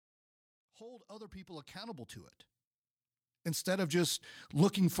hold other people accountable to it. Instead of just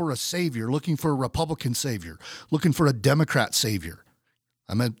looking for a savior, looking for a Republican savior, looking for a Democrat savior.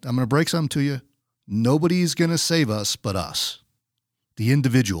 I'm going to break something to you. Nobody's going to save us but us, the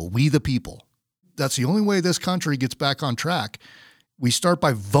individual, we the people. That's the only way this country gets back on track. We start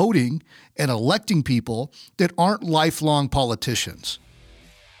by voting and electing people that aren't lifelong politicians,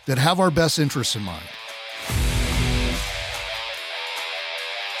 that have our best interests in mind.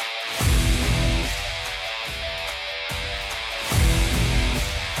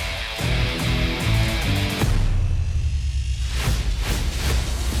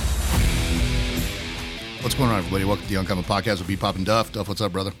 What's going on, everybody? Welcome to the Uncommon Podcast with B-Pop and Duff. Duff, what's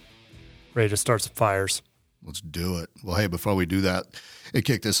up, brother? Ready to start some fires. Let's do it. Well, hey, before we do that and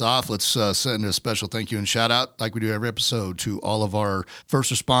kick this off, let's send a special thank you and shout out, like we do every episode, to all of our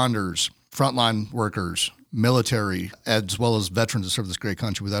first responders, frontline workers, military, as well as veterans that serve this great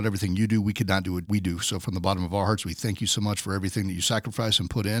country. Without everything you do, we could not do what we do. So from the bottom of our hearts, we thank you so much for everything that you sacrifice and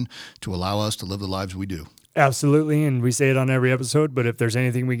put in to allow us to live the lives we do. Absolutely, and we say it on every episode, but if there's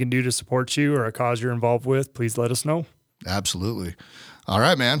anything we can do to support you or a cause you're involved with, please let us know. Absolutely. All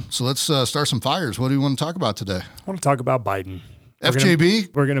right, man. So let's start some fires. What do you want to talk about today? I want to talk about Biden.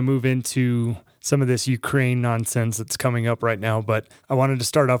 FJB? We're going to move into some of this Ukraine nonsense that's coming up right now, but I wanted to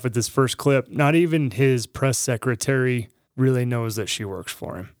start off with this first clip. Not even his press secretary really knows that she works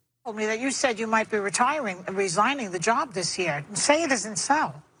for him. Told me that you said you might be resigning the job this year. Say it isn't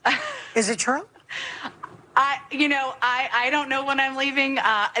so. Is it true? I don't know when I'm leaving.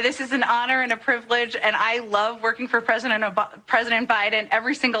 This is an honor and a privilege, and I love working for President Biden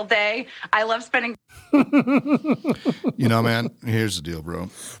every single day. I love spending. Man, here's the deal, bro.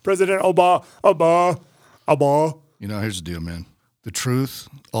 President Obama. Here's the deal, man. The truth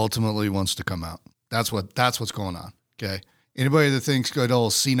ultimately wants to come out. That's what's going on. Okay. Anybody that thinks good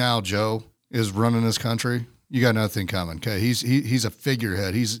old senile Joe is running this country, you got nothing coming. Okay. He's a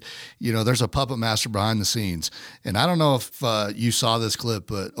figurehead. There's a puppet master behind the scenes. And I don't know if you saw this clip,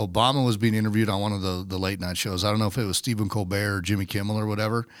 but Obama was being interviewed on one of the late night shows. I don't know if it was Stephen Colbert or Jimmy Kimmel or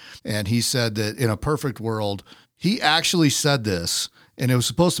whatever. And he said that in a perfect world, he actually said this, and it was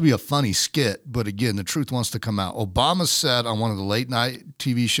supposed to be a funny skit. But again, the truth wants to come out. Obama said on one of the late night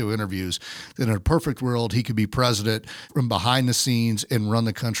TV show interviews that in a perfect world, he could be president from behind the scenes and run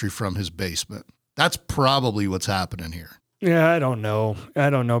the country from his basement. That's probably what's happening here. Yeah, I don't know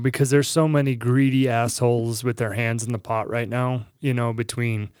because there's so many greedy assholes with their hands in the pot right now,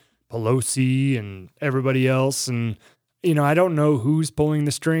 between Pelosi and everybody else. And, I don't know who's pulling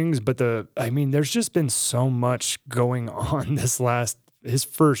the strings, but there's just been so much going on his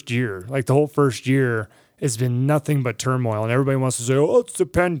first year. Like the whole first year has been nothing but turmoil. And everybody wants to say, oh, it's a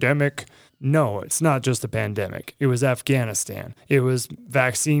pandemic. No, it's not just a pandemic. It was Afghanistan. It was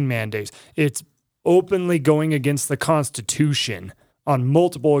vaccine mandates. It's openly going against the Constitution on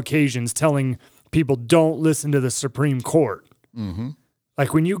multiple occasions, telling people don't listen to the Supreme Court. Mm-hmm.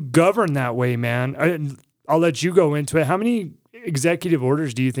 Like when you govern that way, man, I'll let you go into it. How many executive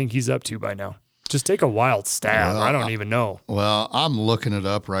orders do you think he's up to by now? Just take a wild stab. I don't even know. Well, I'm looking it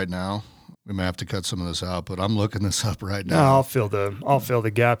up right now. We may have to cut some of this out, but I'm looking this up right now. No, I'll fill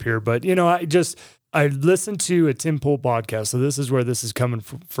the gap here. But I listened to a Tim Pool podcast, so this is where this is coming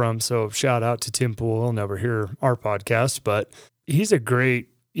from. So shout out to Tim Pool. He'll never hear our podcast, but he's a great,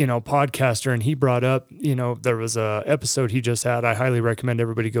 podcaster. And he brought up, there was a episode he just had. I highly recommend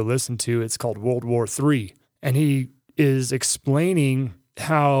everybody go listen to. It's called World War III. And he is explaining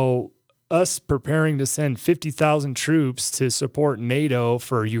how us preparing to send 50,000 troops to support NATO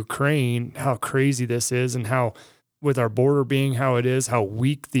for Ukraine, how crazy this is, and how with our border being how it is, how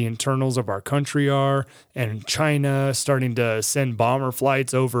weak the internals of our country are, and China starting to send bomber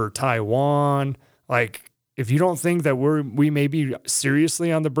flights over Taiwan. Like, if you don't think that we may be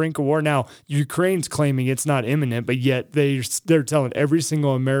seriously on the brink of war now, Ukraine's claiming it's not imminent, but yet they're telling every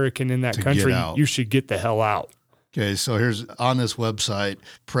single American in that country, you should get the hell out. Okay, so here's on this website,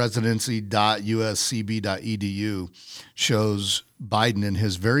 presidency.uscb.edu shows Biden in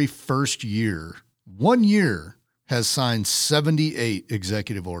his very first year, 1 year, has signed 78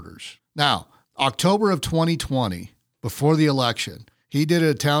 executive orders. Now, October of 2020, before the election, he did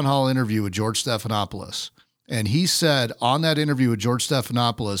a town hall interview with George Stephanopoulos. And he said on that interview with George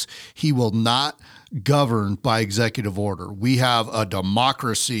Stephanopoulos, he will not govern by executive order. We have a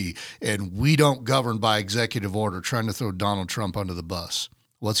democracy and we don't govern by executive order, trying to throw Donald Trump under the bus.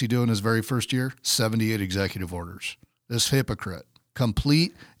 What's he doing his very first year? 78 executive orders. This hypocrite,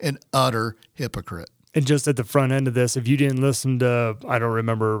 complete and utter hypocrite. And just at the front end of this, if you didn't listen to, I don't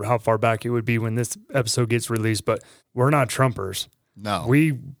remember how far back it would be when this episode gets released, but we're not Trumpers. No.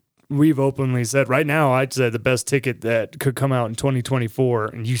 we've openly said right now, I'd say the best ticket that could come out in 2024,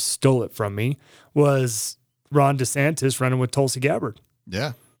 and you stole it from me, was Ron DeSantis running with Tulsi Gabbard.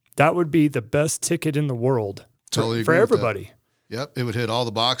 Yeah. That would be the best ticket in the world Totally for agree with that. everybody. Yep, it would hit all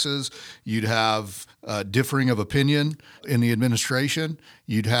the boxes. You'd have differing of opinion in the administration.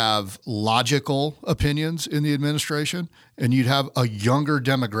 You'd have logical opinions in the administration. And you'd have a younger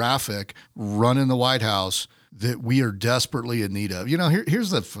demographic running the White House that we are desperately in need of. You know,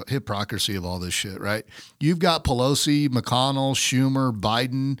 here's the hypocrisy of all this shit, right? You've got Pelosi, McConnell, Schumer,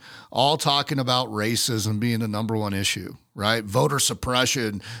 Biden, all talking about racism being the number one issue, right? Voter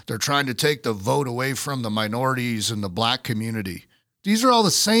suppression. They're trying to take the vote away from the minorities and the black community. These are all the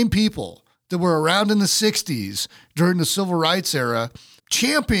same people that were around in the 60s during the civil rights era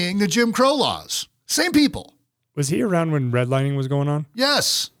championing the Jim Crow laws. Same people. Was he around when redlining was going on?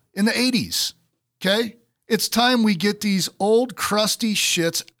 Yes, in the 80s. Okay? It's time we get these old crusty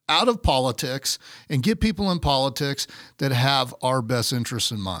shits out of politics and get people in politics that have our best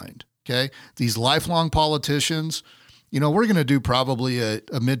interests in mind. Okay? These lifelong politicians, you know, we're going to do probably a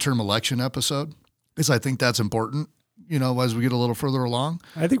midterm election episode because I think that's important, you know, as we get a little further along.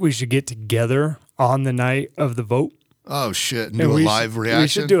 I think we should get together on the night of the vote. Oh, shit. And do a live reaction? We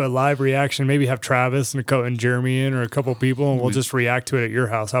should do a live reaction. Maybe have Travis and Jeremy in or a couple people, and we'll just react to it at your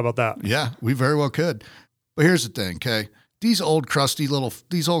house. How about that? Yeah, we very well could. But here's the thing, okay? These old crusty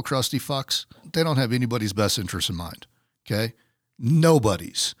fucks, they don't have anybody's best interest in mind, okay?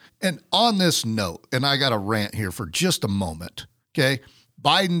 Nobody's. And on this note, and I got a rant here for just a moment, okay?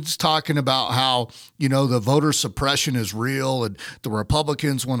 Biden's talking about how, you know, the voter suppression is real and the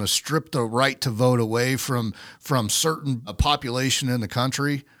Republicans want to strip the right to vote away from certain population in the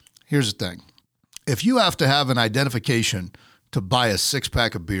country. Here's the thing. If you have to have an identification to buy a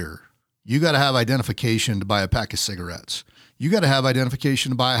 6-pack of beer, you got to have identification to buy a pack of cigarettes. You got to have identification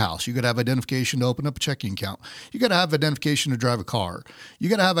to buy a house. You got to have identification to open up a checking account. You got to have identification to drive a car. You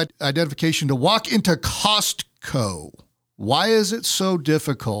got to have identification to walk into Costco. Why is it so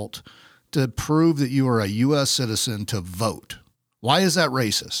difficult to prove that you are a U.S. citizen to vote? Why is that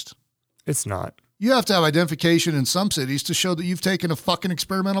racist? It's not. You have to have identification in some cities to show that you've taken a fucking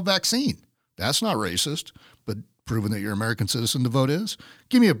experimental vaccine. That's not racist, but proving that you're an American citizen to vote is?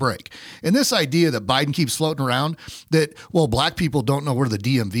 Give me a break. And this idea that Biden keeps floating around that, well, black people don't know where the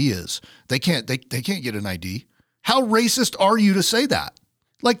DMV is. They can't get an ID. How racist are you to say that?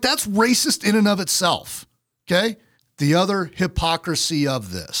 Like, that's racist in and of itself. Okay? The other hypocrisy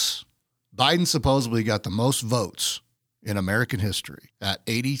of this, Biden supposedly got the most votes in American history at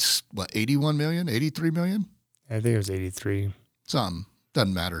 81 million, 83 million? I think it was 83. Something.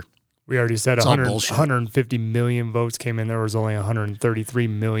 Doesn't matter. We already said It's all bullshit. 150 million votes came in. There was only 133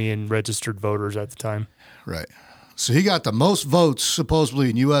 million registered voters at the time. Right. So he got the most votes supposedly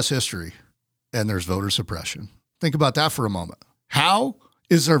in U.S. history, and there's voter suppression. Think about that for a moment. How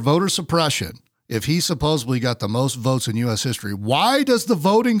is there voter suppression if he supposedly got the most votes in U.S. history? Why does the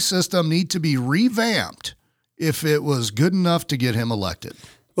voting system need to be revamped if it was good enough to get him elected?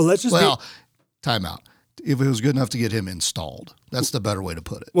 Well, time out. If it was good enough to get him installed. That's the better way to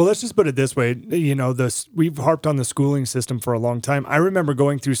put it. Well, let's just put it this way. You know, we've harped on the schooling system for a long time. I remember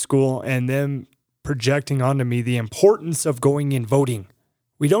going through school and them projecting onto me the importance of going and voting.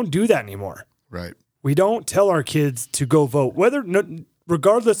 We don't do that anymore. Right. We don't tell our kids to go vote,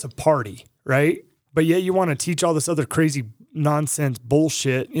 regardless of party, right? But yet you want to teach all this other crazy nonsense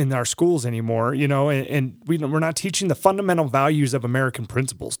bullshit in our schools anymore, you know, and we're not teaching the fundamental values of American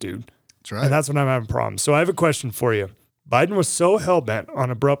principles, dude. That's right. And that's when I'm having problems. So I have a question for you. Biden was so hell-bent on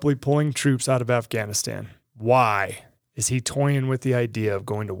abruptly pulling troops out of Afghanistan. Why is he toying with the idea of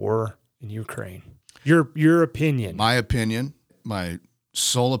going to war in Ukraine? Your opinion. My opinion, my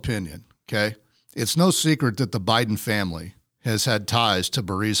sole opinion, okay? It's no secret that the Biden family has had ties to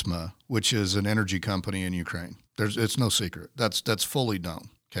Burisma, which is an energy company in Ukraine. It's no secret. That's fully known,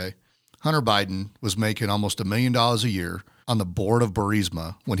 okay? Hunter Biden was making almost $1 million a year on the board of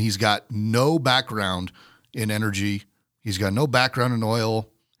Burisma when he's got no background in energy. He's got no background in oil.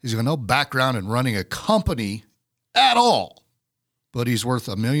 He's got no background in running a company at all. But he's worth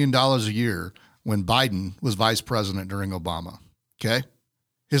 $1 million a year when Biden was vice president during Obama, okay?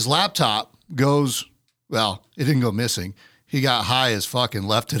 His laptop goes, well, it didn't go missing. He got high as fuck and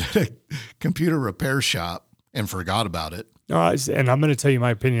left it at a computer repair shop and forgot about it. No, and I'm going to tell you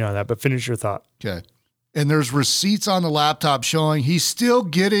my opinion on that, but finish your thought. Okay. And there's receipts on the laptop showing he's still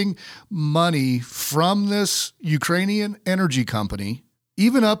getting money from this Ukrainian energy company,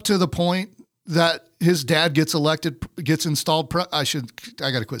 even up to the point that his dad gets installed. I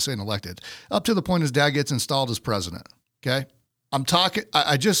got to quit saying elected. Up to the point his dad gets installed as president. Okay. I'm talking,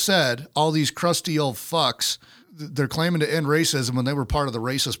 I just said all these crusty old fucks, they're claiming to end racism when they were part of the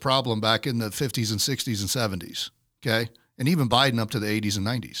racist problem back in the 50s and 60s and 70s. Okay. And even Biden up to the 80s and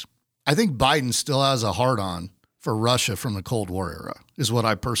 90s. I think Biden still has a hard on for Russia from the Cold War era, is what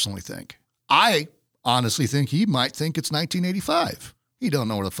I personally think. I honestly think he might think it's 1985. He don't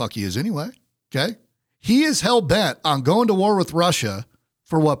know where the fuck he is anyway. Okay. He is hell bent on going to war with Russia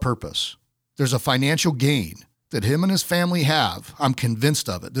for what purpose? There's a financial gain that him and his family have. I'm convinced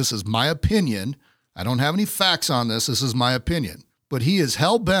of it. This is my opinion. I don't have any facts on this. This is my opinion. But he is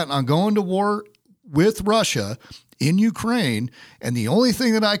hell bent on going to war with Russia in Ukraine. And the only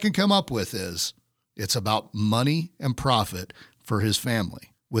thing that I can come up with is it's about money and profit for his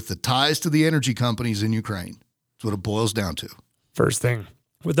family with the ties to the energy companies in Ukraine. That's what it boils down to. First thing,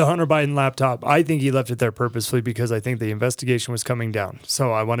 with the Hunter Biden laptop, I think he left it there purposefully because I think the investigation was coming down.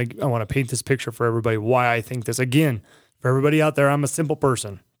 So I want to paint this picture for everybody why I think this. Again, for everybody out there, I'm a simple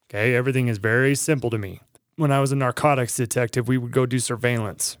person. Okay, everything is very simple to me. When I was a narcotics detective, we would go do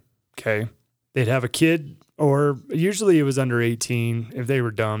surveillance. Okay, they'd have a kid, or usually it was under 18. If they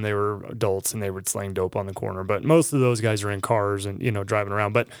were dumb, they were adults and they were slang dope on the corner. But most of those guys are in cars and driving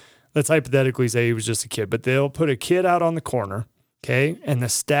around. But let's hypothetically say he was just a kid. But they'll put a kid out on the corner. Okay. And the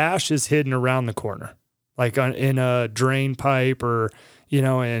stash is hidden around the corner, like in a drain pipe or,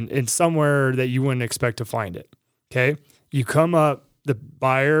 in somewhere that you wouldn't expect to find it. Okay. You come up, the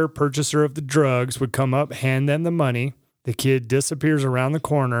buyer, purchaser of the drugs would come up, hand them the money. The kid disappears around the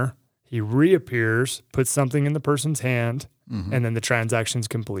corner. He reappears, puts something in the person's hand, and then the transaction's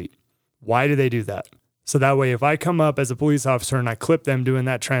complete. Why do they do that? So that way, if I come up as a police officer and I clip them doing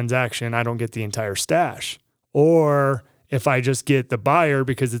that transaction, I don't get the entire stash. Or if I just get the buyer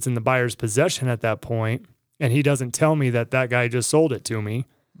because it's in the buyer's possession at that point, and he doesn't tell me that guy just sold it to me,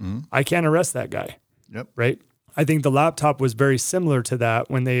 I can't arrest that guy. Yep. Right? I think the laptop was very similar to that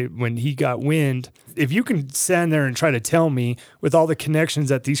when he got wind. If you can stand there and try to tell me with all the connections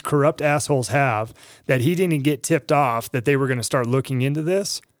that these corrupt assholes have that he didn't get tipped off that they were going to start looking into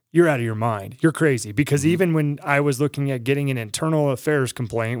this, you're out of your mind. You're crazy. Because even when I was looking at getting an internal affairs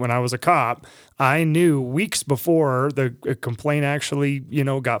complaint when I was a cop, I knew weeks before the complaint actually,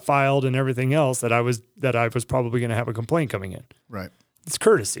 got filed and everything else that I was probably going to have a complaint coming in. Right. It's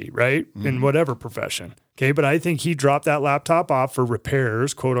courtesy, right? In whatever profession. Okay. But I think he dropped that laptop off for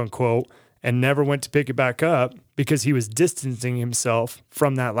repairs, quote unquote, and never went to pick it back up because he was distancing himself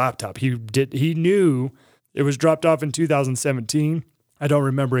from that laptop. He knew it was dropped off in 2017. I don't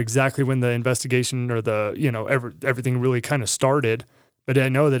remember exactly when the investigation or everything really kind of started, but I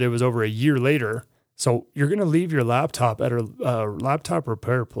know that it was over a year later. So you're going to leave your laptop at a laptop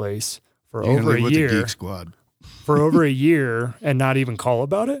repair place for over a year. The Geek Squad. For over a year and not even call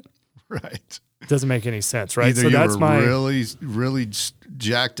about it? Right. Doesn't make any sense, right? Either you were really, really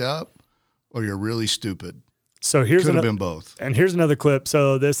jacked up or you're really stupid. So here's could have been both. And here's another clip.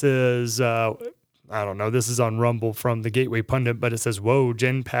 So this is I don't know. This is on Rumble from the Gateway Pundit, but it says, "Whoa,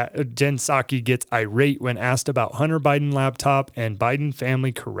 Jen Psaki gets irate when asked about Hunter Biden laptop and Biden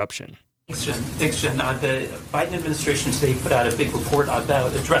family corruption." Thanks, Jen. The Biden administration today put out a big report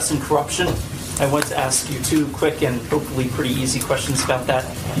about addressing corruption. I want to ask you two quick and hopefully pretty easy questions about that.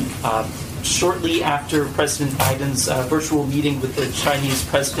 Shortly after President Biden's virtual meeting with the Chinese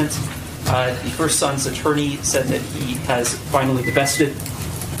president, the first son's attorney said that he has finally divested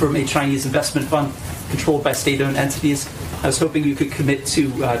from a Chinese investment fund controlled by state-owned entities. I was hoping you could commit to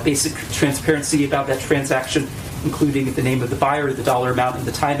basic transparency about that transaction, including the name of the buyer, the dollar amount, and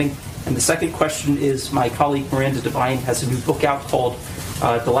the timing. And the second question is, my colleague Miranda Devine has a new book out called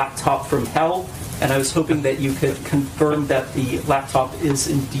The Laptop from Hell, and I was hoping that you could confirm that the laptop is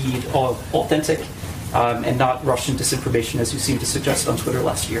indeed authentic and not Russian disinformation, as you seemed to suggest on Twitter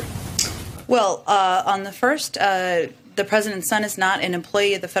last year. Well, on the first, the president's son is not an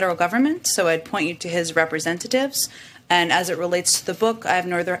employee of the federal government, so I'd point you to his representatives. And as it relates to the book, I have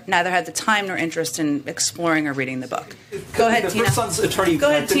neither had the time nor interest in exploring or reading the book. Go ahead, Tina. First son's attorney, go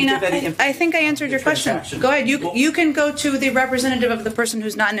ahead, Tina. I think I answered your question. Go ahead. You can go to the representative of the person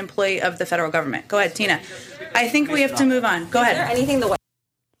who's not an employee of the federal government. Go ahead, Tina. I think we have to move on. Go ahead.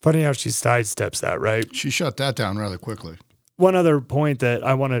 Funny how she sidesteps that, right? She shut that down rather quickly. One other point that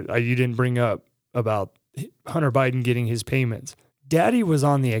you didn't bring up about Hunter Biden getting his payments. Daddy was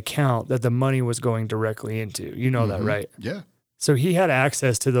on the account that the money was going directly into. You know that, right? Yeah. So he had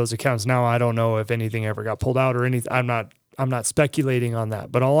access to those accounts. Now, I don't know if anything ever got pulled out or anything. I'm not speculating on that.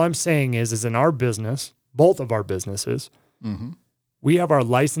 But all I'm saying is in our business, both of our businesses, we have our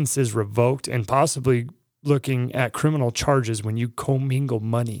licenses revoked and possibly looking at criminal charges when you commingle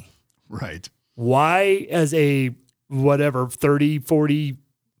money. Right. Why, as a whatever, 30, 40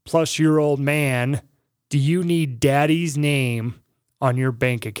 plus year old man, do you need daddy's name on your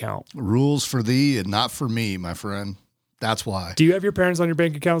bank account? Rules for thee and not for me, my friend. That's why. Do you have your parents on your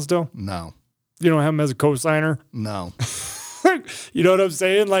bank account still? No. You don't have them as a cosigner? No. You know what I'm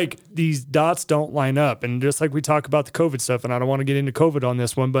saying? Like, these dots don't line up. And just like we talk about the COVID stuff, and I don't want to get into COVID on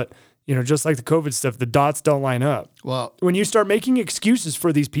this one, but, you know, just like the COVID stuff, the dots don't line up. Well, when you start making excuses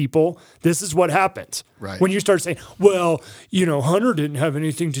for these people, this is what happens. Right. When you start saying, well, you know, Hunter didn't have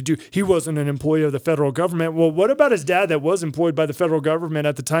anything to do. He wasn't an employee of the federal government. Well, what about his dad that was employed by the federal government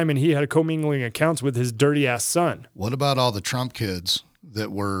at the time and he had commingling accounts with his dirty ass son? What about all the Trump kids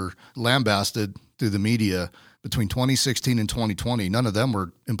that were lambasted through the media between 2016 and 2020? None of them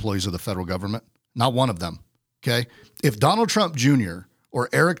were employees of the federal government. Not one of them. Okay. If Donald Trump Jr. or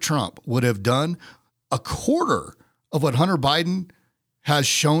Eric Trump would have done a quarter of what Hunter Biden has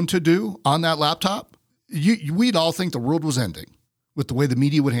shown to do on that laptop, we'd all think the world was ending with the way the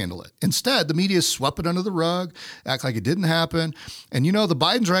media would handle it. Instead, the media swept it under the rug, act like it didn't happen. And, you know, the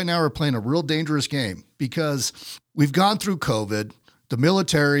Bidens right now are playing a real dangerous game because we've gone through COVID. The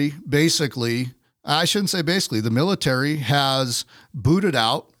military basically, I shouldn't say basically, the military has booted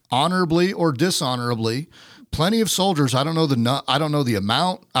out honorably or dishonorably plenty of soldiers. I don't know the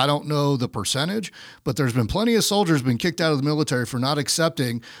amount. I don't know the percentage, but there's been plenty of soldiers been kicked out of the military for not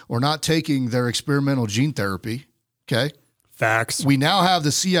accepting or not taking their experimental gene therapy. Okay. Facts. We now have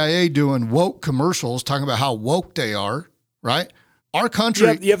the CIA doing woke commercials talking about how woke they are, right? Our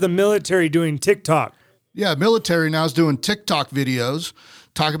country. You have the military doing TikTok. Yeah. Military now is doing TikTok videos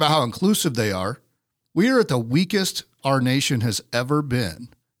talking about how inclusive they are. We are at the weakest our nation has ever been.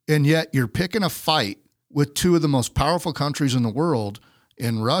 And yet you're picking a fight with two of the most powerful countries in the world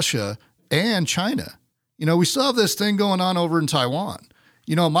in Russia and China. You know, we still have this thing going on over in Taiwan.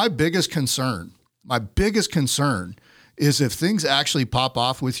 You know, my biggest concern is if things actually pop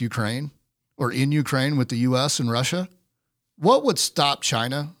off with Ukraine or in Ukraine with the U.S. and Russia, what would stop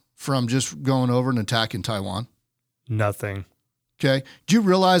China from just going over and attacking Taiwan? Nothing. Okay. Do you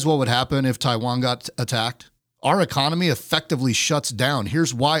realize what would happen if Taiwan got attacked? Our economy effectively shuts down.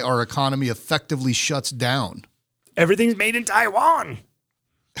 Here's why our economy effectively shuts down. Everything's made in Taiwan.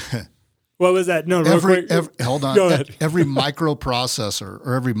 What was that? No, real quick. Hold on. Go ahead. Every microprocessor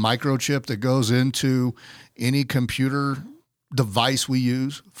or every microchip that goes into any computer device we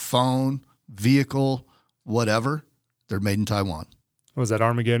use, phone, vehicle, whatever, they're made in Taiwan. Was that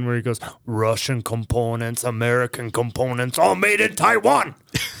Armageddon where he goes, Russian components, American components, all made in Taiwan?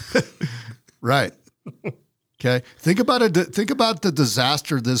 Right. Okay. Think about it. Think about the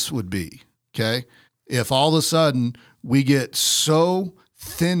disaster this would be. Okay. If all of a sudden we get so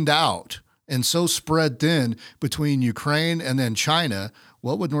thinned out and so spread thin between Ukraine and then China,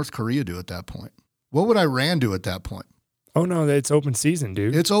 what would North Korea do at that point? What would Iran do at that point? Oh no, it's open season,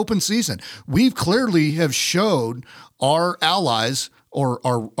 dude. It's open season. We've clearly have showed our allies or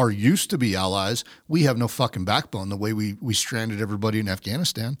our used to be allies, we have no fucking backbone the way we stranded everybody in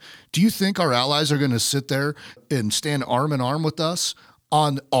Afghanistan. Do you think our allies are going to sit there and stand arm in arm with us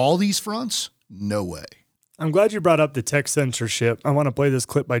on all these fronts? No way. I'm glad you brought up the tech censorship. I want to play this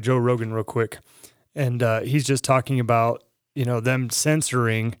clip by Joe Rogan real quick. And he's just talking about, you know, them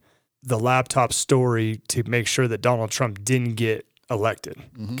censoring the laptop story to make sure that Donald Trump didn't get elected.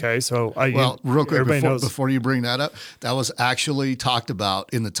 Mm-hmm. Okay, so real quick before you bring that up, that was actually talked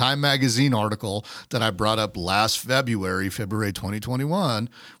about in the Time Magazine article that I brought up last February 2021,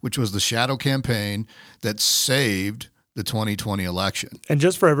 which was the shadow campaign that saved the 2020 election. And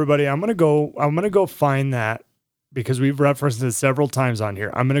just for everybody, I'm gonna go find that because we've referenced it several times on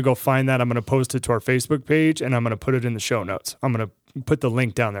here. I'm gonna go find that. I'm gonna post it to our Facebook page and I'm gonna put it in the show notes. I'm gonna put the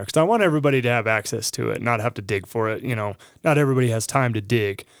link down there because I want everybody to have access to it, not have to dig for it. You know, not everybody has time to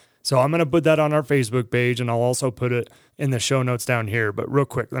dig. So I'm going to put that on our Facebook page and I'll also put it in the show notes down here. But real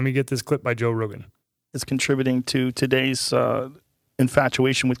quick, let me get this clip by Joe Rogan. It's contributing to today's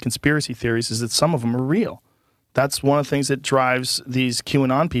infatuation with conspiracy theories is that some of them are real. That's one of the things that drives these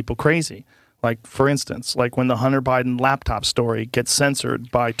QAnon people crazy. Like, for instance, like when the Hunter Biden laptop story gets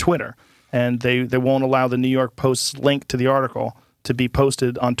censored by Twitter and they won't allow the New York Post's link to the article to be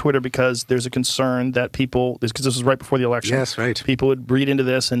posted on Twitter because there's a concern that people, because this was right before the election. Yes, right. People would read into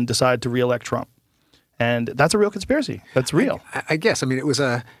this and decide to reelect Trump. And that's a real conspiracy. That's real. I guess. I mean, it was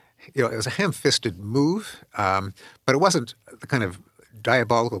a ham-fisted move, but it wasn't the kind of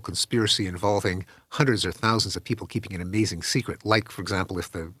diabolical conspiracy involving hundreds or thousands of people keeping an amazing secret, like, for example,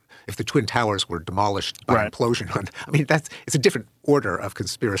 if the Twin Towers were demolished by implosion. I mean, it's a different order of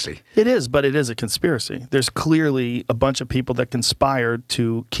conspiracy. It is, but it is a conspiracy. There's clearly a bunch of people that conspired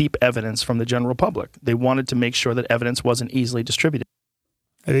to keep evidence from the general public. They wanted to make sure that evidence wasn't easily distributed.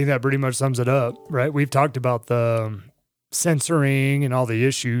 I think that pretty much sums it up, right? We've talked about the censoring and all the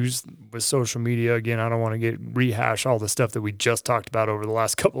issues with social media. Again, I don't want to rehash all the stuff that we just talked about over the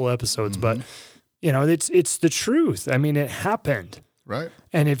last couple of episodes, but it's the truth. I mean, it happened. Right.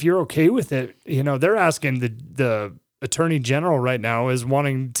 And if you're okay with it, they're asking the Attorney General right now is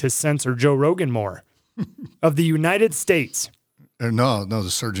wanting to censor Joe Rogan more of the United States. No, the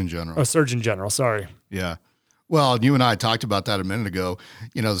Surgeon General. Oh, Surgeon General. Sorry. Yeah. Well, you and I talked about that a minute ago.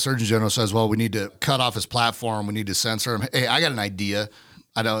 The Surgeon General says, well, we need to cut off his platform. We need to censor him. Hey, I got an idea.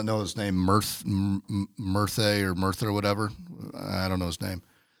 I don't know his name, Murtha or whatever. I don't know his name.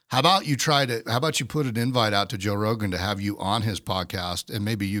 How about you put an invite out to Joe Rogan to have you on his podcast, and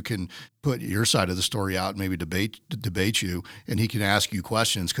maybe you can put your side of the story out and maybe debate you, and he can ask you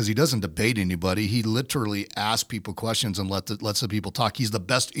questions, because he doesn't debate anybody. He literally asks people questions and lets the people talk. He's the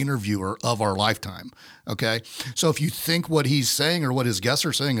best interviewer of our lifetime. Okay. So if you think what he's saying or what his guests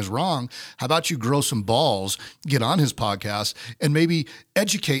are saying is wrong, how about you grow some balls, get on his podcast, and maybe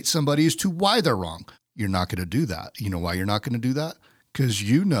educate somebody as to why they're wrong? You're not going to do that. You know why you're not going to do that? Because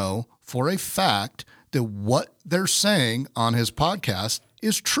you know for a fact that what they're saying on his podcast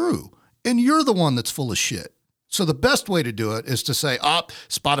is true. And you're the one that's full of shit. So the best way to do it is to say,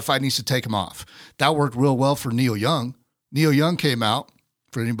 Spotify needs to take him off. That worked real well for Neil Young. Neil Young came out.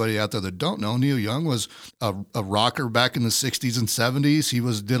 For anybody out there that don't know, Neil Young was a rocker back in the 60s and 70s. He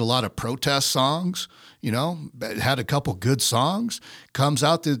did a lot of protest songs, had a couple good songs. Comes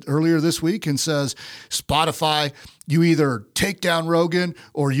out earlier this week and says, Spotify, you either take down Rogan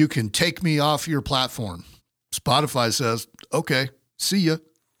or you can take me off your platform. Spotify says, okay, see ya.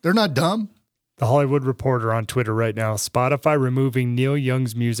 They're not dumb. The Hollywood Reporter on Twitter right now, Spotify removing Neil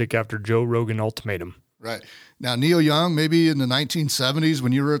Young's music after Joe Rogan ultimatum. Right. Now, Neil Young, maybe in the 1970s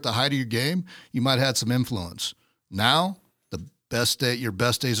when you were at the height of your game, you might have had some influence. Now, your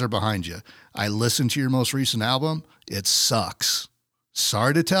best days are behind you. I listened to your most recent album. It sucks.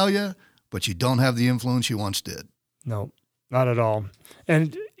 Sorry to tell you, but you don't have the influence you once did. No, not at all.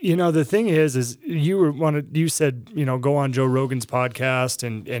 And, the thing is you said, go on Joe Rogan's podcast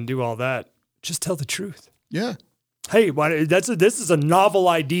and do all that. Just tell the truth. Yeah. Hey, this is a novel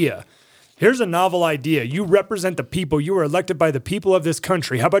idea. Here's a novel idea. You represent the people. You were elected by the people of this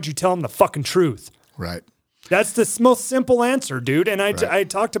country. How about you tell them the fucking truth? Right. That's the most simple answer, dude. And I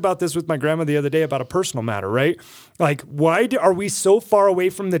talked about this with my grandma the other day about a personal matter, right? Like, why are we so far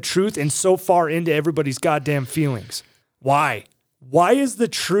away from the truth and so far into everybody's goddamn feelings? Why? Why is the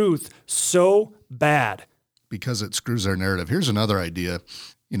truth so bad? Because it screws our narrative. Here's another idea.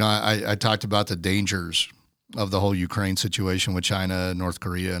 I talked about the dangers of the whole Ukraine situation with China, North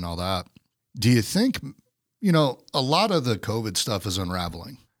Korea, and all that. Do you think, a lot of the COVID stuff is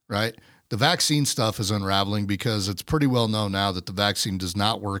unraveling, right? The vaccine stuff is unraveling because it's pretty well known now that the vaccine does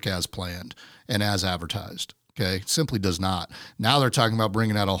not work as planned and as advertised. Okay. It simply does not. Now they're talking about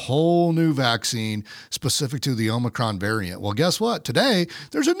bringing out a whole new vaccine specific to the Omicron variant. Well, guess what? Today,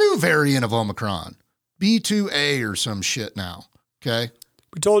 there's a new variant of Omicron, B2A or some shit now. Okay.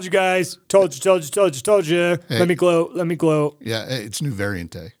 We told you guys. Told you. Hey, let me gloat. Yeah. It's new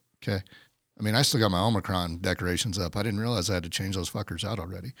variant day. Okay. I mean, I still got my Omicron decorations up. I didn't realize I had to change those fuckers out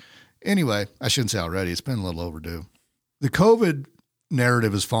already. Anyway, I shouldn't say already. It's been a little overdue. The COVID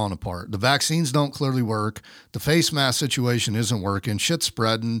narrative is falling apart. The vaccines don't clearly work. The face mask situation isn't working. Shit's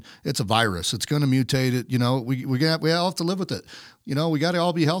spreading. It's a virus. It's going to mutate it. We all have to live with it. We got to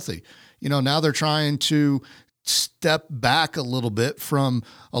all be healthy. Now they're trying to step back a little bit from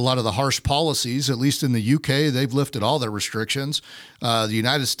a lot of the harsh policies. At least in the UK, they've lifted all their restrictions. The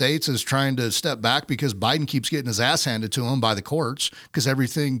United States is trying to step back because Biden keeps getting his ass handed to him by the courts, because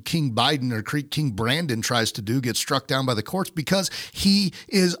everything King Biden or King Brandon tries to do gets struck down by the courts because he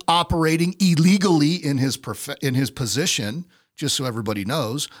is operating illegally in his position. Just so everybody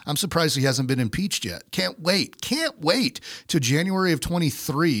knows, I'm surprised he hasn't been impeached yet. Can't wait to January of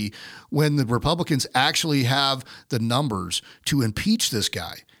 23 when the Republicans actually have the numbers to impeach this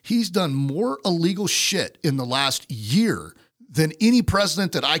guy. He's done more illegal shit in the last year than any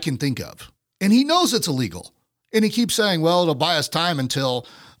president that I can think of. And he knows it's illegal. And he keeps saying, well, it'll buy us time until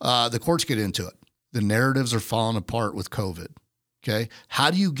the courts get into it. The narratives are falling apart with COVID. Okay.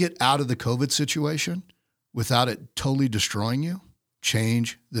 How do you get out of the COVID situation without it totally destroying you?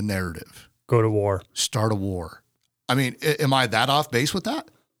 Change the narrative. Go to war. Start a war. I mean, am I that off base with that?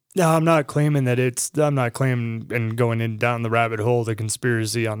 No, I'm not claiming I'm not claiming and going down the rabbit hole, the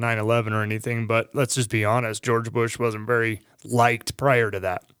conspiracy on 9/11 or anything, but let's just be honest. George Bush wasn't very liked prior to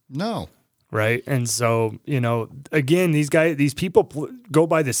that. No. Right. And so, again, these people go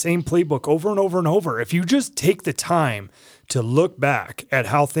by the same playbook over and over and over. If you just take the time to look back at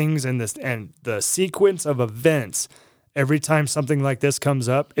how things and the sequence of events, every time something like this comes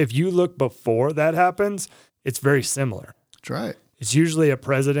up, if you look before that happens, it's very similar. That's right. It's usually a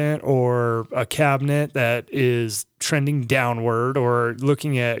president or a cabinet that is trending downward or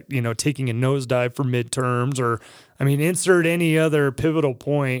looking at, taking a nosedive for midterms or, insert any other pivotal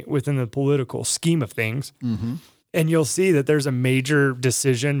point within the political scheme of things. Mm-hmm. And you'll see that there's a major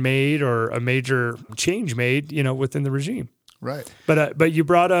decision made or a major change made, within the regime. Right. But you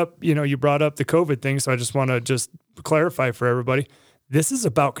brought up the COVID thing. So I just want to clarify for everybody. This is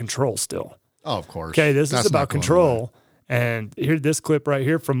about control still. Oh, of course. Okay. This is about control. And here's this clip right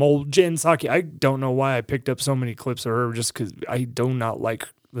here from old Jen Psaki. I don't know why I picked up so many clips of her just because I do not like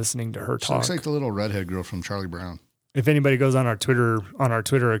listening to her talk. She looks like the little redhead girl from Charlie Brown. If anybody goes on our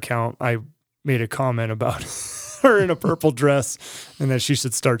Twitter account, I made a comment about her in a purple dress and that she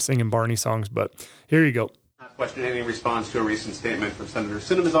should start singing Barney songs. But here you go. Question any response to a recent statement from Senator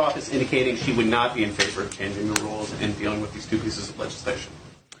Sinema's office indicating she would not be in favor of changing the rules in dealing with these two pieces of legislation.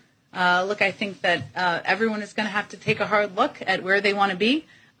 Look, I think that everyone is going to have to take a hard look at where they want to be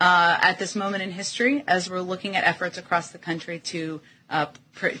at this moment in history as we're looking at efforts across the country to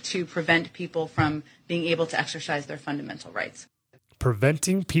prevent people from being able to exercise their fundamental rights.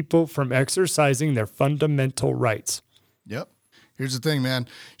 Preventing people from exercising their fundamental rights. Yep. Here's the thing, man.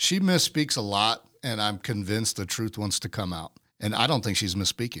 She misspeaks a lot, and I'm convinced the truth wants to come out. And I don't think she's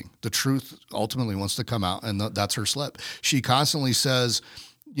misspeaking. The truth ultimately wants to come out, and that's her slip. She constantly says,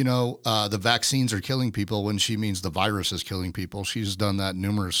 the vaccines are killing people when she means the virus is killing people. She's done that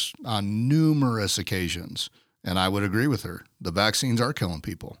on numerous occasions. And I would agree with her. The vaccines are killing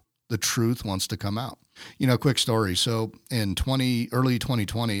people. The truth wants to come out. Quick story. So in early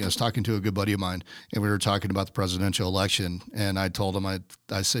 2020, I was talking to a good buddy of mine, and we were talking about the presidential election. And I told him, I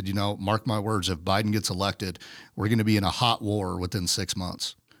said, mark my words, if Biden gets elected, we're going to be in a hot war within 6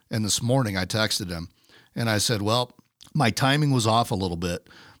 months. And this morning I texted him and I said, well, my timing was off a little bit,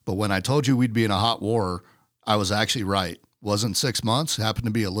 but when I told you we'd be in a hot war, I was actually right. Wasn't 6 months, happened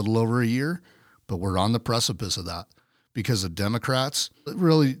to be a little over a year, but we're on the precipice of that because the Democrats,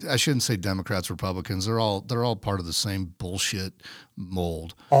 really, I shouldn't say Democrats, Republicans, they're all part of the same bullshit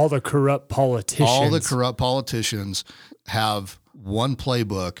mold. All the corrupt politicians have one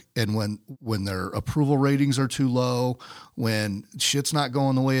playbook, and when their approval ratings are too low, when shit's not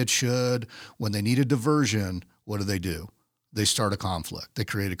going the way it should, when they need a diversion, what do? They start a conflict. They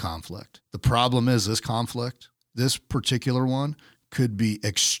create a conflict. The problem is this conflict, this particular one, could be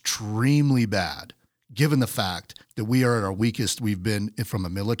extremely bad, given the fact that we are at our weakest we've been from a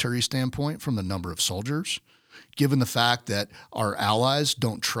military standpoint, from the number of soldiers, given the fact that our allies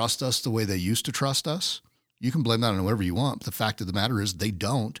don't trust us the way they used to trust us. You can blame that on whoever you want, but the fact of the matter is they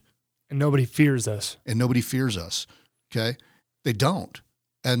don't. And nobody fears us. Okay? They don't.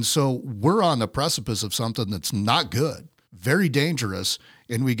 And so we're on the precipice of something that's not good, very dangerous,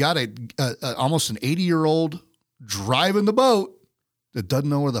 and we got almost an 80-year-old driving the boat that doesn't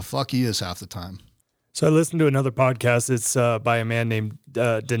know where the fuck he is half the time. So I listened to another podcast. It's by a man named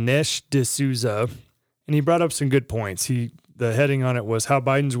Dinesh D'Souza, and he brought up some good points. The heading on it was how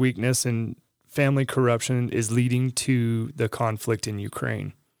Biden's weakness and family corruption is leading to the conflict in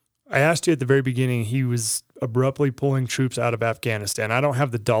Ukraine. I asked you at the very beginning, he was abruptly pulling troops out of Afghanistan. I don't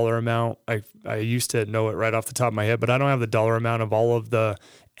have the dollar amount. I used to know it right off the top of my head, but I don't have the dollar amount of all of the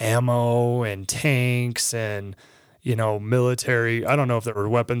ammo and tanks and, military. I don't know if there were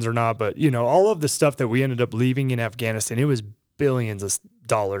weapons or not, but, all of the stuff that we ended up leaving in Afghanistan, it was billions of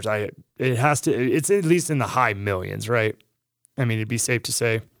dollars. It's at least in the high millions, right? I mean, it'd be safe to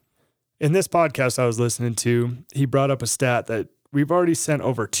say. In this podcast I was listening to, he brought up a stat that we've already sent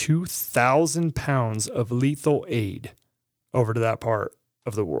over 2,000 pounds of lethal aid over to that part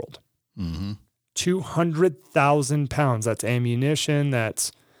of the world. Mm-hmm. 200,000 pounds. That's ammunition.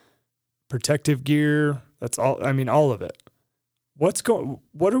 That's protective gear. That's all. I mean, all of it. What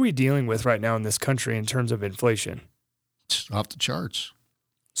are we dealing with right now in this country in terms of inflation? It's off the charts.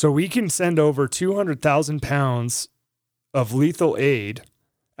 So we can send over 200,000 pounds of lethal aid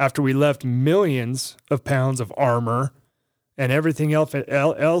after we left millions of pounds of armor and everything else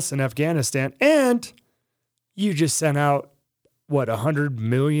in Afghanistan. And you just sent out, 100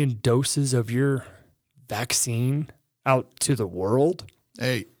 million doses of your vaccine out to the world?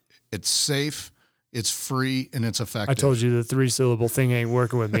 Hey, it's safe. It's free and it's effective. I told you the 3-syllable thing ain't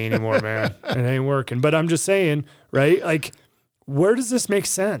working with me anymore, man. It ain't working. But I'm just saying, right? Like, where does this make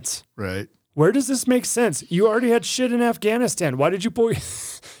sense? Right. Where does this make sense? You already had shit in Afghanistan. Why did you pull?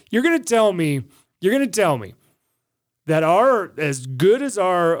 You're going to tell me that as good as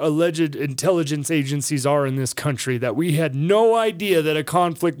our alleged intelligence agencies are in this country, that we had no idea that a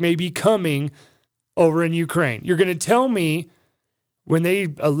conflict may be coming over in Ukraine. You're going to tell me when they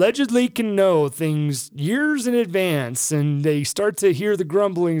allegedly can know things years in advance and they start to hear the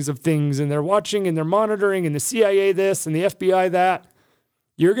grumblings of things and they're watching and they're monitoring and the CIA this and the FBI that,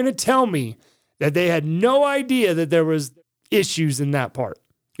 you're going to tell me that they had no idea that there was issues in that part.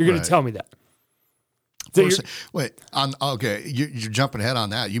 You're going to tell me that. So you're jumping ahead on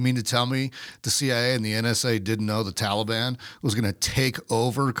that. You mean to tell me the CIA and the NSA didn't know the Taliban was going to take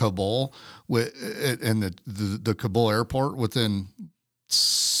over Kabul and the Kabul airport within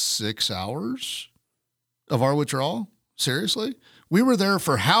 6 hours of our withdrawal? Seriously? We were there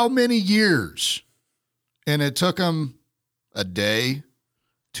for how many years? And it took them a day,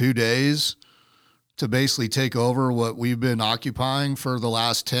 2 days to basically take over what we've been occupying for the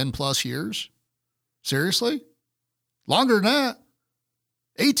last 10 plus years? Seriously? Longer than that.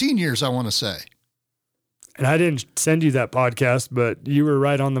 18 years, I want to say. And I didn't send you that podcast, but you were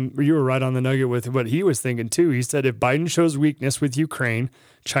right on the nugget with what he was thinking too. He said if Biden shows weakness with Ukraine,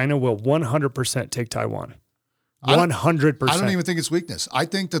 China will 100% take Taiwan. 100%. I don't even think it's weakness. I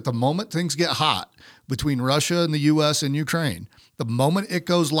think that the moment things get hot between Russia and the U.S. and Ukraine, the moment it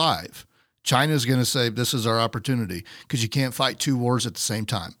goes live, China's going to say, this is our opportunity, because you can't fight two wars at the same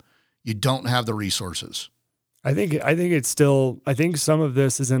time. You don't have the resources. I think some of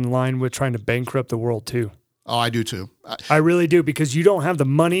this is in line with trying to bankrupt the world too. Oh, I do too. I really do, because you don't have the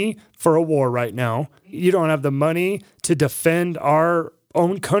money for a war right now. You don't have the money to defend our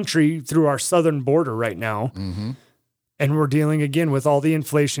own country through our southern border right now. Mm-hmm. And we're dealing again with all the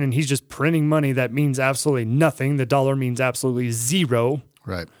inflation, and he's just printing money that means absolutely nothing. The dollar means absolutely zero.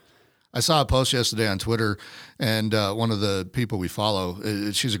 Right. I saw a post yesterday on Twitter, and one of the people we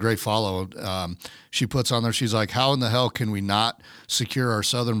follow, she's a great follow. She puts on there, she's like, how in the hell can we not secure our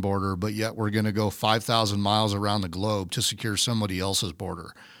southern border, but yet we're going to go 5,000 miles around the globe to secure somebody else's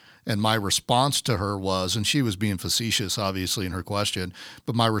border? And my response to her was, and she was being facetious, obviously, in her question,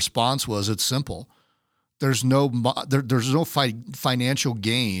 but my response was, it's simple. There's no financial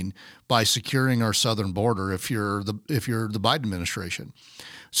gain by securing our southern border if you're the Biden administration.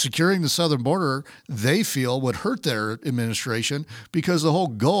 Securing the southern border, they feel, would hurt their administration, because the whole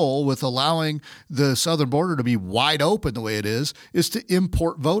goal with allowing the southern border to be wide open the way it is to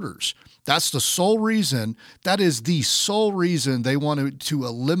import voters. That's the sole reason. That is the sole reason they want to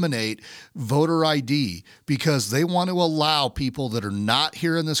eliminate voter ID, because they want to allow people that are not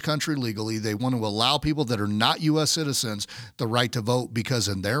here in this country legally, they want to allow people that are not U.S. citizens the right to vote, because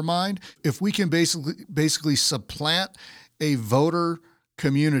in their mind, if we can basically supplant a voter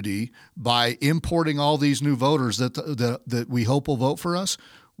community by importing all these new voters that we hope will vote for us,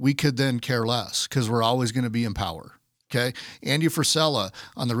 we could then care less, because we're always going to be in power. Okay. Andy Frisella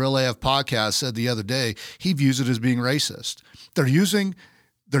on the Real AF podcast said the other day, he views it as being racist.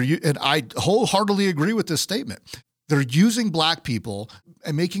 And I wholeheartedly agree with this statement. They're using black people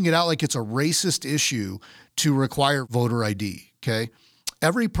and making it out like it's a racist issue to require voter ID. Okay.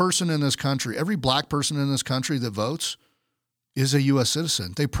 Every person in this country, every black person in this country that votes is a U.S.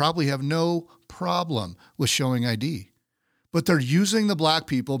 citizen. They probably have no problem with showing ID, but they're using the black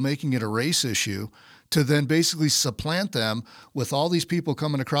people, making it a race issue, to then basically supplant them with all these people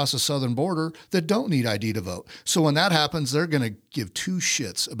coming across the southern border that don't need ID to vote. So when that happens, they're going to give two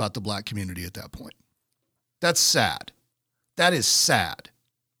shits about the black community at that point. That's sad. That is sad.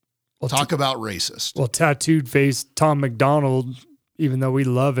 Well, talk about racist. Well, tattooed face Tom McDonald, even though we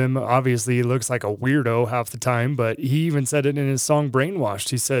love him, obviously he looks like a weirdo half the time, but he even said it in his song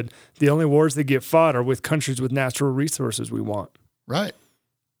Brainwashed. He said, the only wars that get fought are with countries with natural resources we want. Right.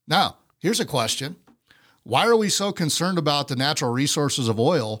 Now, here's a question. Why are we so concerned about the natural resources of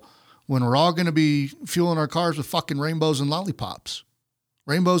oil when we're all going to be fueling our cars with fucking rainbows and lollipops,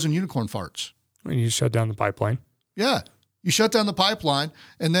 rainbows and unicorn farts? When you shut down the pipeline. Yeah. You shut down the pipeline,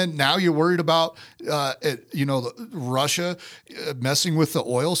 and then now you're worried about, Russia messing with the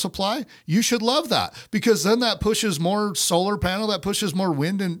oil supply. You should love that, because then that pushes more solar panel, that pushes more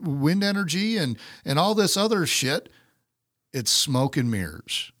wind energy and all this other shit. It's smoke and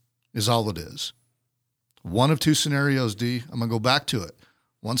mirrors is all it is. One of two scenarios, D. I'm going to go back to it.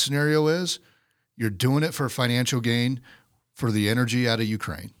 One scenario is you're doing it for financial gain for the energy out of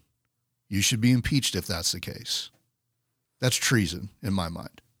Ukraine. You should be impeached if that's the case. That's treason in my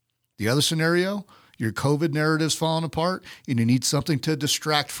mind. The other scenario Your COVID narrative's falling apart, and you need something to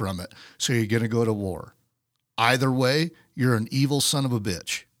distract from it. So you're going to go to war. Either way, you're an evil son of a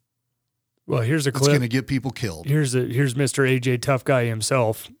bitch. Well, here's a clip. It's going to get people killed. Here's Mr. AJ Tough Guy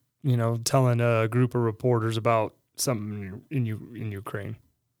himself, telling a group of reporters about something in Ukraine.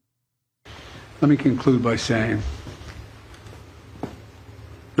 Let me conclude by saying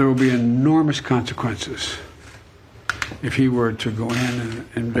there will be enormous consequences if he were to go in and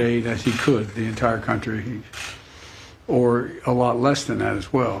invade, as he could, the entire country, or a lot less than that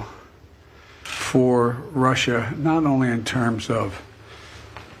as well, for Russia, not only in terms of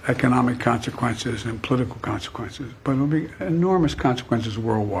economic consequences and political consequences, but it will be enormous consequences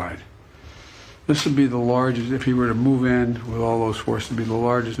worldwide. This would be the largest, if he were to move in with all those forces, it would be the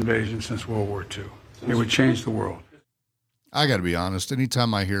largest invasion since World War II. It would change the world. I got to be honest.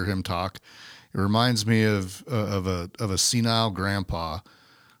 Anytime I hear him talk, it reminds me of a senile grandpa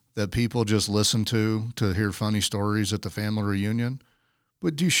that people just listen to hear funny stories at the family reunion.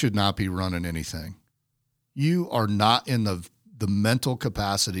 But you should not be running anything. You are not in the mental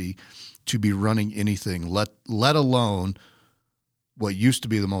capacity to be running anything, let alone what used to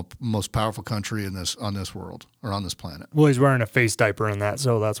be the most powerful country on this world or on this planet. Well, he's wearing a face diaper in that,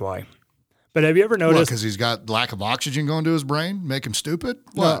 so that's why. But have you ever noticed? Because he's got lack of oxygen going to his brain, make him stupid?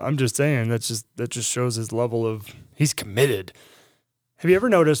 What? No, I'm just saying that just shows his level of, he's committed. Have you ever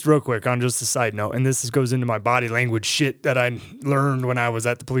noticed, real quick, on just a side note, and this goes into my body language shit that I learned when I was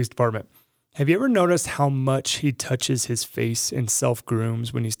at the police department. Have you ever noticed how much he touches his face and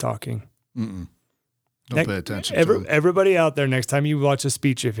self-grooms when he's talking? Mm-mm. Don't pay attention to him. Everybody out there, next time you watch a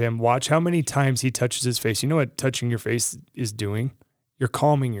speech of him, watch how many times he touches his face. You know what touching your face is doing? You're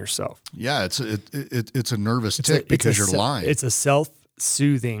calming yourself. Yeah, it's a nervous tick because you're lying. It's a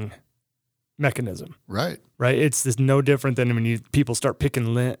self-soothing mechanism. Right. It's this no different than when people start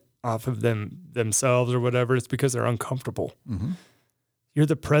picking lint off of themselves or whatever. It's because they're uncomfortable. Mm-hmm. You're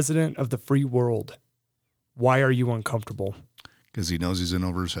the president of the free world. Why are you uncomfortable? Because he knows he's in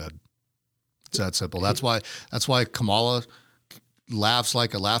over his head. It's that simple. That's why Kamala laughs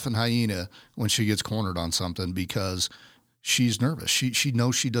like a laughing hyena when she gets cornered on something, because she's nervous. She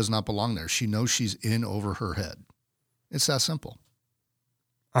knows she does not belong there. She knows she's in over her head. It's that simple.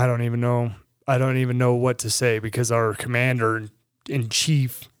 I don't even know what to say, because our commander in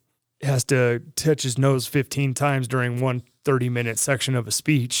chief has to touch his nose 15 times during one 30-minute section of a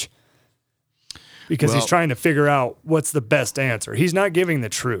speech, because he's trying to figure out what's the best answer. He's not giving the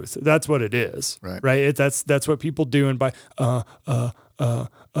truth. That's what it is. Right. That's what people do. And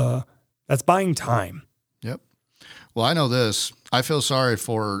that's buying time. Yep. Well, I know this. I feel sorry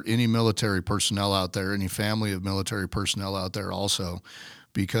for any military personnel out there, any family of military personnel out there also,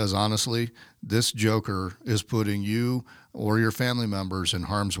 because honestly, this joker is putting you or your family members in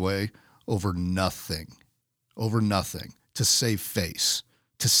harm's way over nothing, to save face,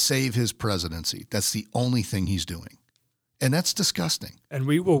 to save his presidency. That's the only thing he's doing. And that's disgusting. And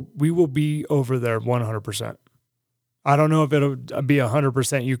we will be over there 100%. I don't know if it'll be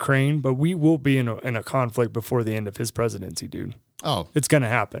 100% Ukraine, but we will be in a conflict before the end of his presidency, dude. Oh, it's going to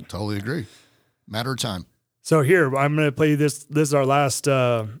happen. Totally agree. Matter of time. So here, I'm going to play this. This is our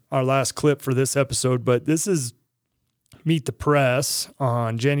last clip for this episode, but this is Meet the Press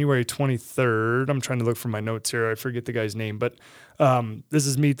on January 23rd. I'm trying to look for my notes here. I forget the guy's name, but this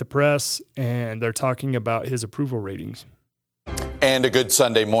is Meet the Press, and they're talking about his approval ratings. And a good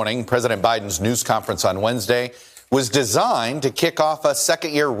Sunday morning. President Biden's news conference on Wednesday was designed to kick off a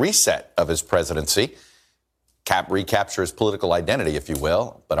second-year reset of his presidency, recapture his political identity, if you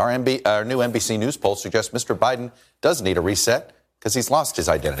will. But our new NBC News poll suggests Mr. Biden does need a reset because he's lost his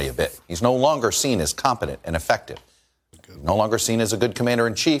identity a bit. He's no longer seen as competent and effective. No longer seen as a good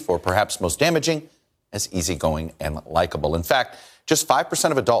commander-in-chief, or perhaps most damaging, as easygoing and likable. In fact, just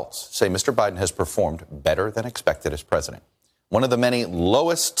 5% of adults say Mr. Biden has performed better than expected as president. One of the many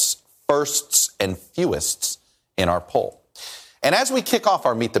lowests, firsts, and fewest in our poll. And as we kick off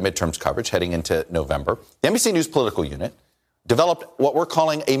our Meet the Midterms coverage heading into November, the NBC News political unit developed what we're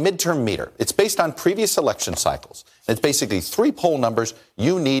calling a midterm meter. It's based on previous election cycles. And it's basically 3 poll numbers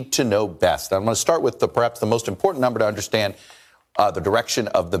you need to know best. I'm going to start with perhaps the most important number to understand the direction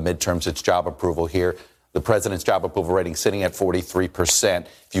of the midterms. It's job approval here. The president's job approval rating sitting at 43%.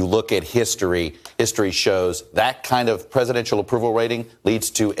 If you look at history shows that kind of presidential approval rating leads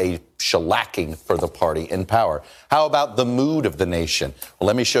to a shellacking for the party in power. How about the mood of the nation? Well,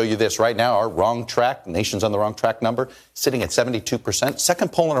 let me show you this right now. Our wrong track, nation's on the wrong track number, sitting at 72%.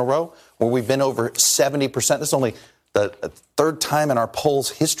 Second poll in a row where we've been over 70%. This is only the third time in our poll's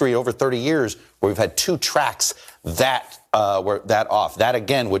history over 30 years where we've had two tracks that off. That,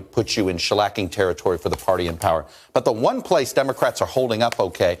 again, would put you in shellacking territory for the party in power. But the one place Democrats are holding up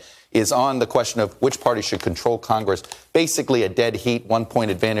okay is on the question of which party should control Congress. Basically a dead heat, 1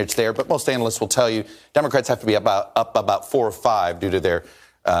 point advantage there. But most analysts will tell you Democrats have to be up about 4 or 5 due to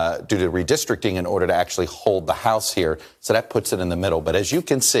redistricting in order to actually hold the House here. So that puts it in the middle. But as you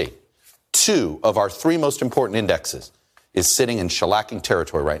can see, 2 of our 3 most important indexes is sitting in shellacking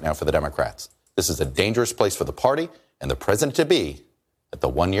territory right now for the Democrats. This is a dangerous place for the party and the president-to-be at the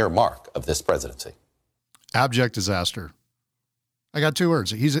 1-year mark of this presidency. Abject disaster. I got 2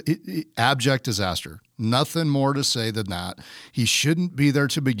 words. He's abject disaster. Nothing more to say than that. He shouldn't be there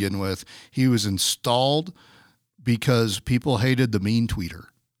to begin with. He was installed because people hated the mean tweeter.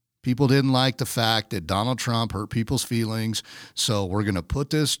 People didn't like the fact that Donald Trump hurt people's feelings. So we're going to put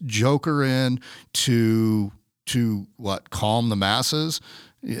this joker in to calm the masses.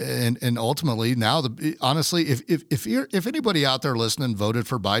 And ultimately now, honestly, if anybody out there listening voted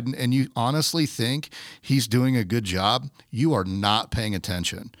for Biden and you honestly think he's doing a good job, you are not paying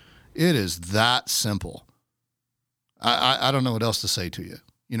attention. It is that simple. I don't know what else to say to you.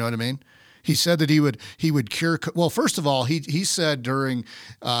 You know what I mean? He said that he would cure. Well, first of all, he said during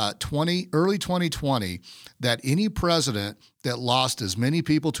early 2020 that any president that lost as many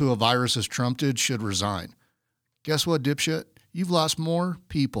people to a virus as Trump did should resign. Guess what, dipshit? You've lost more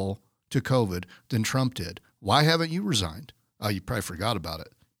people to COVID than Trump did. Why haven't you resigned? Oh, you probably forgot about it.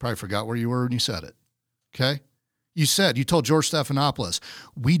 Probably forgot where you were when you said it. Okay? You told George Stephanopoulos,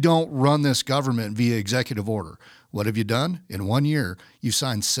 we don't run this government via executive order. What have you done? In 1 year, you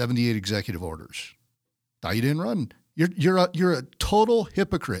signed 78 executive orders. Thought you didn't run. You're a total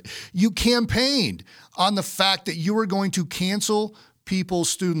hypocrite. You campaigned on the fact that you were going to cancel people's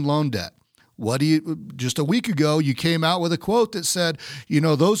student loan debt. Just a week ago, you came out with a quote that said,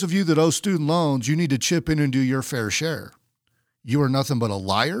 those of you that owe student loans, you need to chip in and do your fair share. You are nothing but a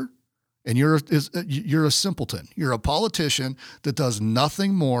liar, and you're a simpleton. You're a politician that does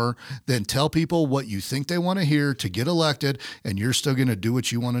nothing more than tell people what you think they want to hear to get elected, and you're still going to do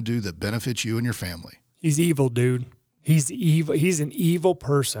what you want to do that benefits you and your family. He's evil, dude. He's evil. He's an evil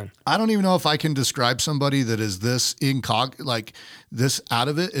person. I don't even know if I can describe somebody that is this this out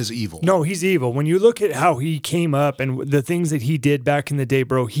of it as evil. No, he's evil. When you look at how he came up and the things that he did back in the day,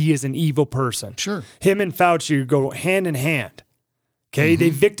 bro, he is an evil person. Sure. Him and Fauci go hand in hand. Okay. Mm-hmm. They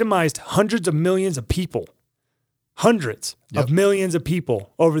victimized hundreds of millions of people. Hundreds of millions of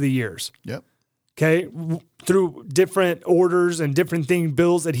people over the years. Yep. Okay, through different orders and different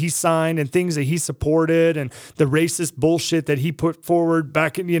bills that he signed and things that he supported and the racist bullshit that he put forward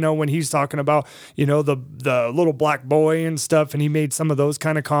back in, when he's talking about, the little black boy and stuff, and he made some of those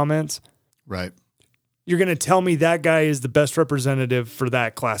kind of comments. Right. You're going to tell me that guy is the best representative for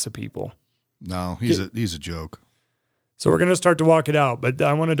that class of people? No, he's a joke. So we're going to start to walk it out, but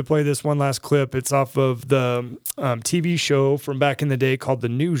I wanted to play this one last clip. It's off of the TV show from back in the day called The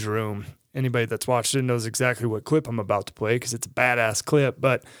Newsroom. Anybody that's watched it knows exactly what clip I'm about to play because it's a badass clip.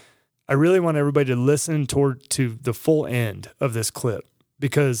 But I really want everybody to listen to the full end of this clip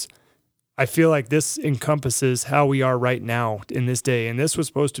because I feel like this encompasses how we are right now in this day. And this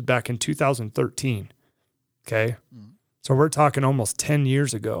was posted back in 2013. Okay. So we're talking almost 10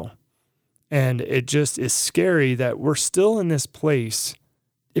 years ago. And it just is scary that we're still in this place.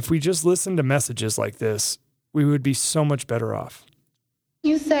 If we just listen to messages like this, we would be so much better off.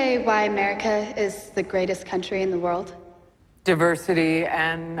 You say why America is the greatest country in the world? Diversity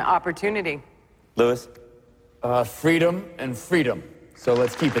and opportunity. Lewis? Freedom and freedom. So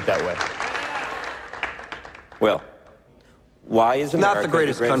let's keep it that way. Well, why is America not the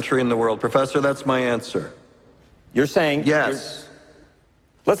greatest country in the world, Professor? That's my answer. You're saying... Yes.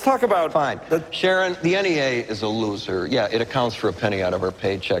 Let's talk about... Fine. Sharon, the NEA is a loser. Yeah, it accounts for a penny out of our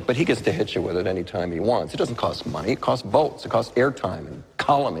paycheck, but he gets to hit you with it anytime he wants. It doesn't cost money. It costs votes. It costs airtime and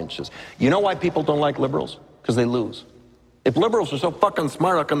column inches. You know why people don't like liberals? Because they lose. If liberals are so fucking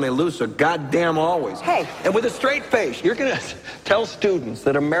smart, how come they lose so goddamn always? Hey. And with a straight face, you're going to tell students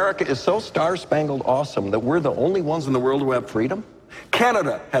that America is so star-spangled awesome that we're the only ones in the world who have freedom?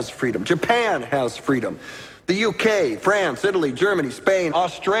 Canada has freedom. Japan has freedom. The UK, France, Italy, Germany, Spain,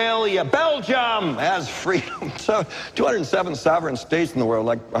 Australia, Belgium has freedom. So 207 sovereign states in the world,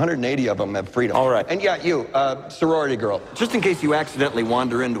 like 180 of them have freedom. All right. And yeah, you, sorority girl, just in case you accidentally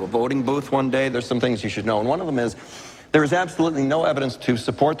wander into a voting booth one day, there's some things you should know. And one of them is There is absolutely no evidence to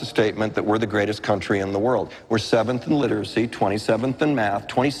support the statement that we're the greatest country in the world. We're 7th in literacy, 27th in math,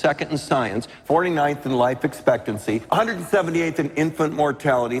 22nd in science, 49th in life expectancy, 178th in infant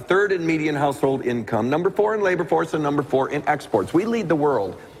mortality, 3rd in median household income, number 4 in labor force, and number 4 in exports. We lead the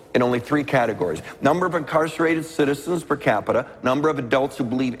world in only 3 categories: number of incarcerated citizens per capita, number of adults who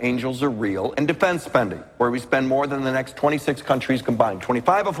believe angels are real, and defense spending, where we spend more than the next 26 countries combined,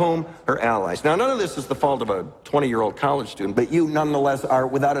 25 of whom are allies. Now, none of this is the fault of a 20-year-old college student, but you nonetheless are,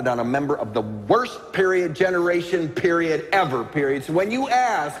 without a doubt, a member of the worst generation ever. So when you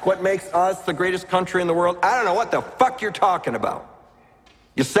ask what makes us the greatest country in the world, I don't know what the fuck you're talking about.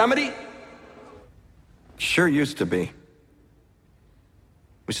 Yosemite? Sure used to be.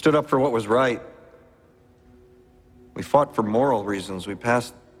 We stood up for what was right. We fought for moral reasons. We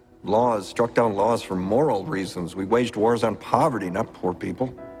passed laws, struck down laws for moral reasons. We waged wars on poverty, not poor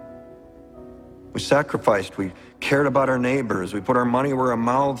people. We sacrificed. We cared about our neighbors. We put our money where our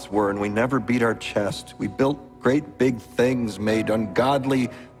mouths were, and we never beat our chest. We built great big things, made ungodly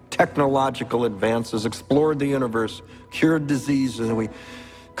technological advances, explored the universe, cured diseases, and we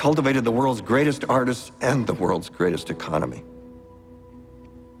cultivated the world's greatest artists and the world's greatest economy.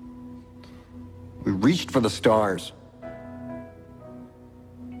 We reached for the stars,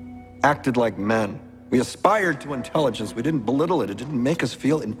 acted like men. We aspired to intelligence. We didn't belittle it. It didn't make us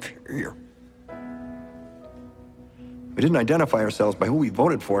feel inferior. We didn't identify ourselves by who we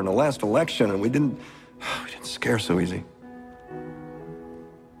voted for in the last election, and we didn't scare so easy.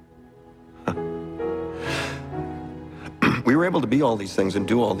 We were able to be all these things and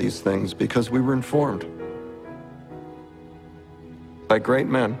do all these things because we were informed by great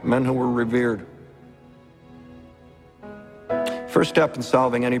men, men who were revered. First step in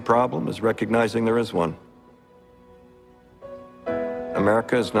solving any problem is recognizing there is one.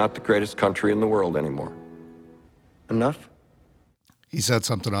 America is not the greatest country in the world anymore. Enough? He said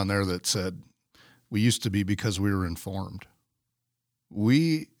something on there that said, we used to be because we were informed.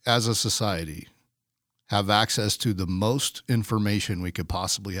 We, as a society, have access to the most information we could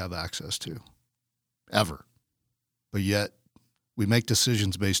possibly have access to, ever. But yet, we make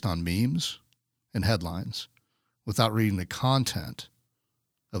decisions based on memes and headlines without reading the content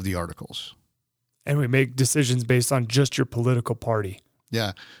of the articles. And we make decisions based on just your political party.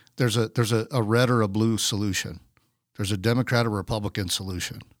 Yeah. There's a red or a blue solution. There's a Democrat or Republican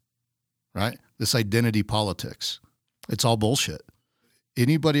solution, right? This identity politics. It's all bullshit.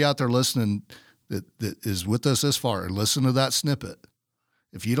 Anybody out there listening that is with us this far and listen to that snippet,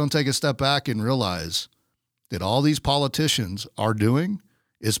 if you don't take a step back and realize that all these politicians are doing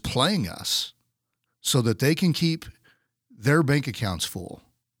is playing us so that they can keep their bank accounts full.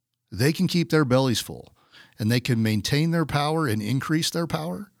 They can keep their bellies full, and they can maintain their power and increase their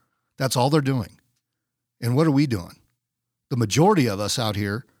power. That's all they're doing. And what are we doing? The majority of us out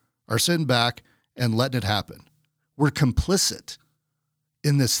here are sitting back and letting it happen. We're complicit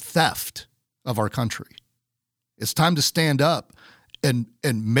in this theft of our country. It's time to stand up and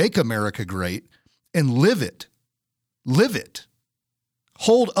make America great and live it. Live it.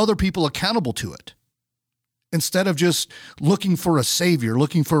 Hold other people accountable to it. Instead of just looking for a savior,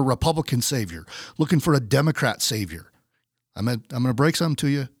 looking for a Republican savior, looking for a Democrat savior. I'm going to break something to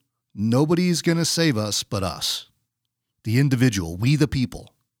you. Nobody's going to save us but us. The individual, we the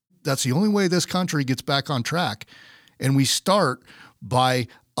people. That's the only way this country gets back on track. And we start by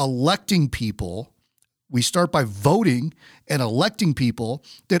electing people. We start by voting and electing people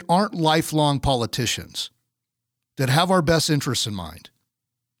that aren't lifelong politicians, that have our best interests in mind.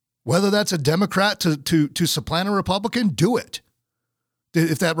 Whether that's a Democrat to supplant a Republican, do it.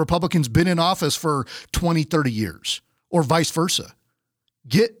 If that Republican's been in office for 20, 30 years, or vice versa.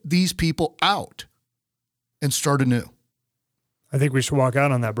 Get these people out and start anew. I think we should walk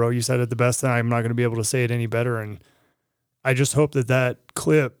out on that, bro. You said it the best. I'm not going to be able to say it any better. And I just hope that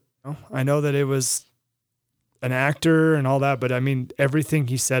clip, I know that it was an actor and all that, but I mean, everything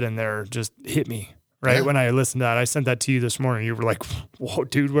he said in there just hit me. Right. Yeah. When I listened to that, I sent that to you this morning. You were like, whoa,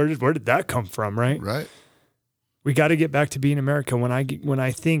 dude, where did that come from? Right. Right. We got to get back to being America. When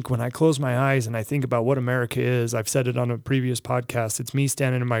I close my eyes and I think about what America is, I've said it on a previous podcast. It's me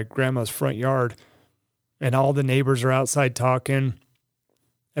standing in my grandma's front yard and all the neighbors are outside talking.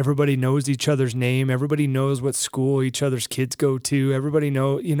 Everybody knows each other's name. Everybody knows what school each other's kids go to. Everybody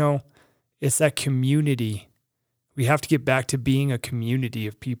it's that community. We have to get back to being a community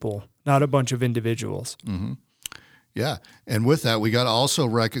of people, not a bunch of individuals. Mm-hmm. Yeah. And with that, we got to also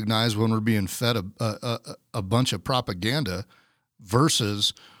recognize when we're being fed a bunch of propaganda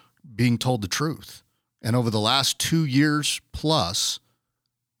versus being told the truth. And over the last 2 years plus,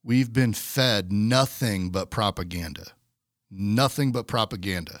 we've been fed nothing but propaganda. Nothing but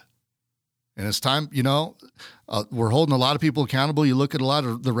propaganda. And it's time, we're holding a lot of people accountable. You look at a lot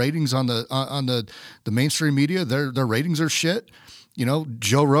of the ratings on the mainstream media, their ratings are shit.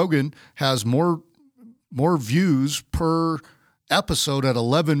 Joe Rogan has more views per episode at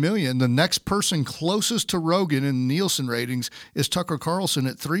 11 million. The next person closest to Rogan in Nielsen ratings is Tucker Carlson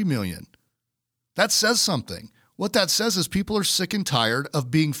at 3 million. That says something. What that says is people are sick and tired of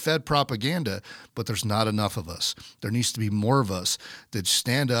being fed propaganda, but there's not enough of us. There needs to be more of us that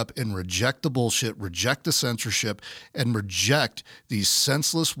stand up and reject the bullshit, reject the censorship, and reject these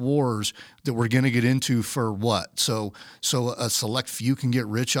senseless wars that we're going to get into for what? So a select few can get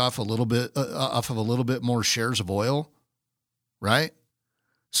rich off of a little bit more shares of oil, right?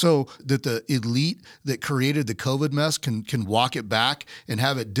 So that the elite that created the COVID mess can walk it back and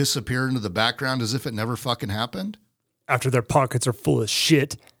have it disappear into the background as if it never fucking happened? After their pockets are full of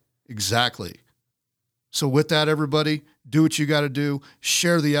shit. Exactly. So with that, everybody, do what you got to do.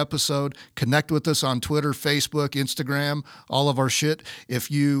 Share the episode. Connect with us on Twitter, Facebook, Instagram, all of our shit. If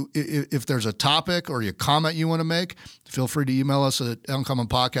there's a topic or a comment you want to make, feel free to email us at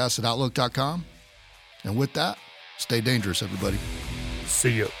uncommonpodcast@outlook.com. And with that, stay dangerous, everybody.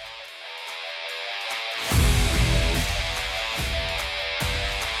 See you.